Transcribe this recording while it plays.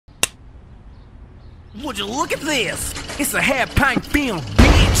Would you look at this? It's a half-pint film,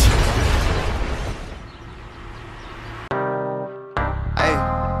 bitch!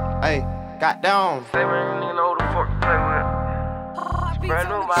 Hey, got down. Say man, nigga know who the fuck to play with. Brand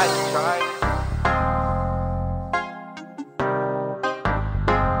new body, try it.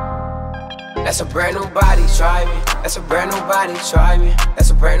 That's a brand new body, try me. That's a brand new body, try me. That's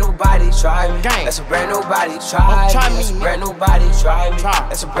a brand new body, try me. That's a brand new body, try me. That's a brand new body, try me.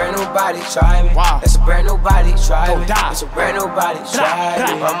 That's a brand new body, try me. That's a brand new body, try me. That's a brand new body, try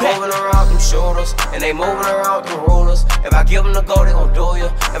me. I'm moving around them shoulders, and they moving around them rulers. If I give them the go, they gon' do you.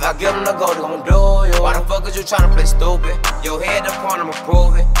 If I give them the go, they gon' do you. Why the fuck is you tryna play stupid? Your head up on, I'ma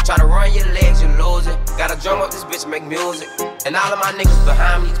prove it. Tryna run your legs, you lose it. Gotta drum up this bitch, make music. And all of my niggas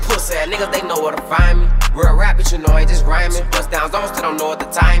behind me, these pussy ass niggas, they know where to find me. Real rap, but you know I ain't just rhyming. Bust downs on, still don't know what the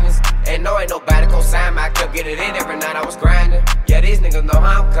time is. And no, ain't nobody co-sign me. I kept getting it in every night I was grinding. Yeah, these niggas know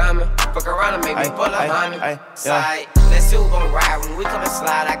how I'm coming. Fuck around and make me pull a hundred. Side, let's see who gon' ride when we come and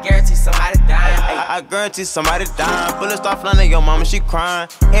slide. I guarantee somebody dying. I guarantee somebody dying. Bullets start flying at your mama, she crying.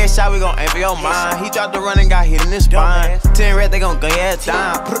 Headshot, we gon' aim for your mind. He dropped the run and got hit in his spine. 10 red, they gon' gun your ass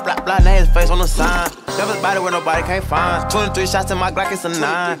down. Put a black now his face on the sign. Devil's body where nobody can't find. 23 shots in my Glock, it's a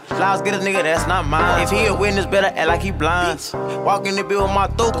 9. Flies get a nigga, that's not mine. If he a witness, better act like he blind. Walk in the bill with my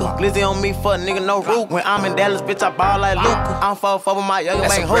thuka. Glizzy on me for a nigga, no root. When I'm in Dallas, bitch, I ball like Luka. I'm 4-4 with my young man.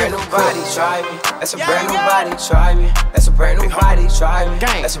 That's a brand new body, try me. That's a brand new body, try me. That's a brand new body, try me.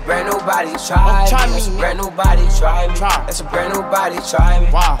 That's a brand new body, try me. That's a brand new body, try me. That's a brand new body, try me.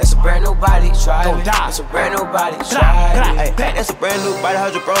 That's a brand new body, try me. That's a brand new body, try me. That's a brand new body,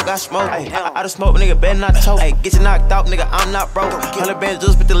 heard your bro got smoke. I just smoke, nigga, better not choke. Get you knocked out, nigga, I'm not broke. 100 bands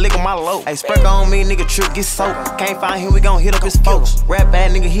just put the lick on my low. Sprinkle on me, nigga, trip get soaked. Can't find him, we gon' hit up his folks. Rap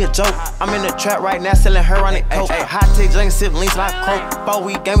bad, nigga, he a joke. I'm in the trap right now, selling her on it coke. Hot take, drinking, sip, links like croak. 4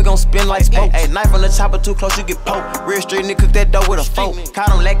 week game, we gon' spin like spoke. Knife on the chopper, too close, you get poked. Real street, nigga, cook that dough with a fork.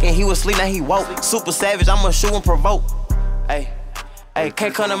 Caught him lacking, he was sleep, now he woke. Super savage, I'ma shoot and provoke.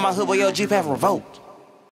 Can't come to my hood, but your Jeep have revoked.